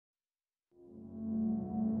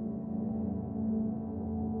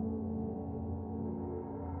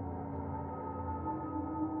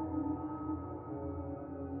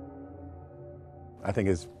I think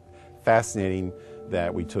it's fascinating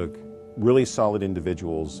that we took really solid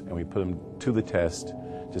individuals and we put them to the test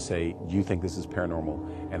to say, do you think this is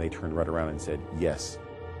paranormal? And they turned right around and said, yes.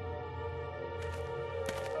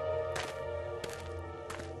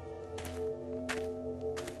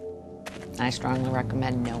 I strongly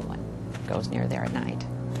recommend no one goes near there at night.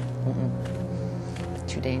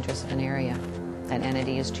 Too dangerous of an area. That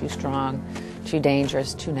entity is too strong, too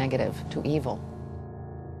dangerous, too negative, too evil.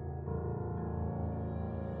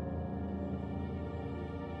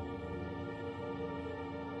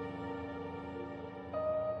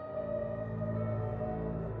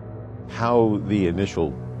 How the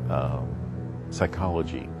initial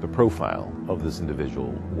psychology, the profile of this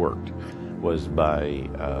individual worked was by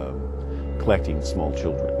collecting small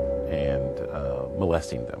children and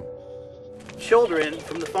molesting them. Children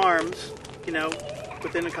from the farms, you know,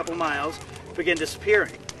 within a couple miles, began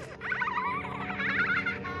disappearing.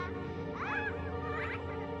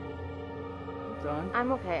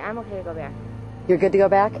 I'm okay to go back. You're good to go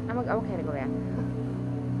back? I'm okay to go back.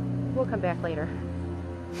 We'll come back later.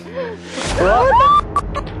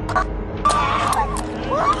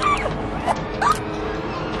 What?